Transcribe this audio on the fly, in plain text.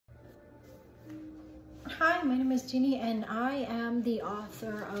Hi, my name is Jeannie and I am the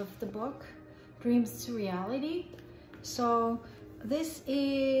author of the book Dreams to Reality. So this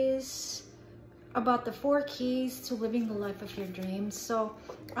is about the 4 keys to living the life of your dreams. So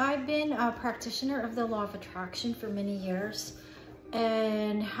I've been a practitioner of the law of attraction for many years,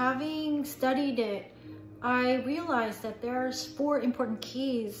 and having studied it, I realized that there's 4 important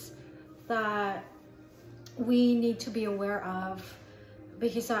keys that we need to be aware of,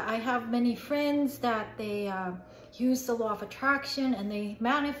 because I have many friends that they use the law of attraction and they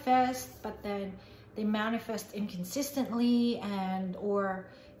manifest, but then they manifest inconsistently, or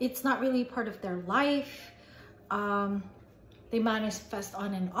it's not really part of their life. They manifest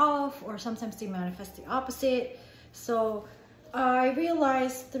on and off, or sometimes they manifest the opposite. So I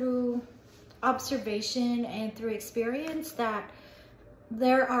realized through observation and through experience that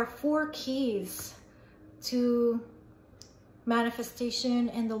there are 4 keys to manifestation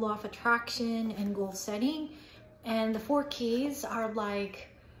and the law of attraction and goal setting. And the 4 keys are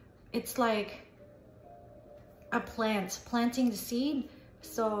it's like a planting the seed.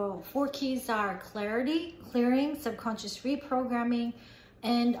 So 4 keys are clarity, clearing, subconscious reprogramming,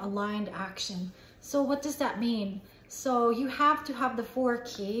 and aligned action. So what does that mean? So you have to have the 4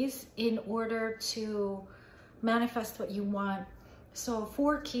 keys in order to manifest what you want. So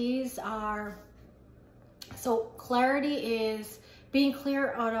 4 keys are, so clarity is being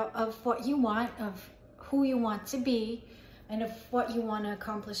clear of what you want, of who you want to be, and of what you want to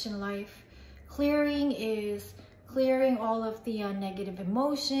accomplish in life. Clearing is clearing all of the negative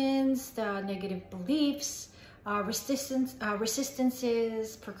emotions, the negative beliefs,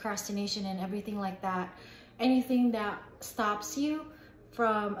 resistances, procrastination, and everything like that. Anything that stops you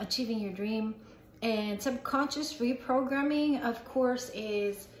from achieving your dream. And subconscious reprogramming, of course,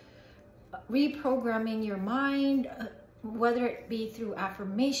 is reprogramming your mind, whether it be through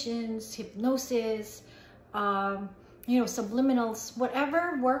affirmations, hypnosis, subliminals,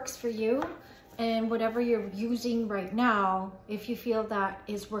 whatever works for you and whatever you're using right now, if you feel that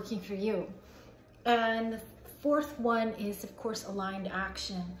is working for you. And the 4th one is, of course, aligned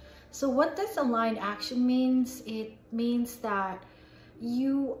action. So what does aligned action means? It means that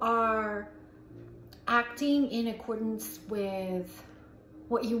you are acting in accordance with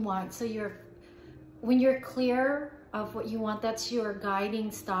what you want. So when you're clear of what you want, that's your guiding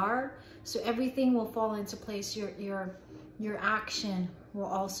star. So everything will fall into place. Your action will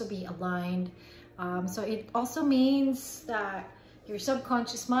also be aligned. So it also means that your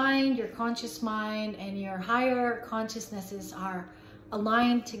subconscious mind, your conscious mind, and your higher consciousnesses are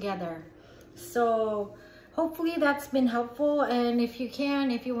aligned together. So hopefully that's been helpful. And if you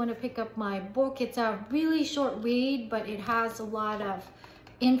want to pick up my book, it's a really short read, but it has a lot of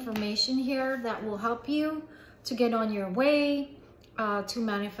information here that will help you to get on your way to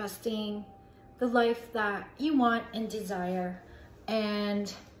manifesting the life that you want and desire.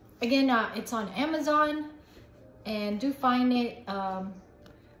 And again, it's on Amazon, and do find it.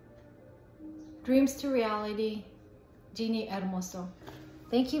 Dreams to Reality, Jeannie Hermoso.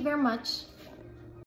 Thank you very much.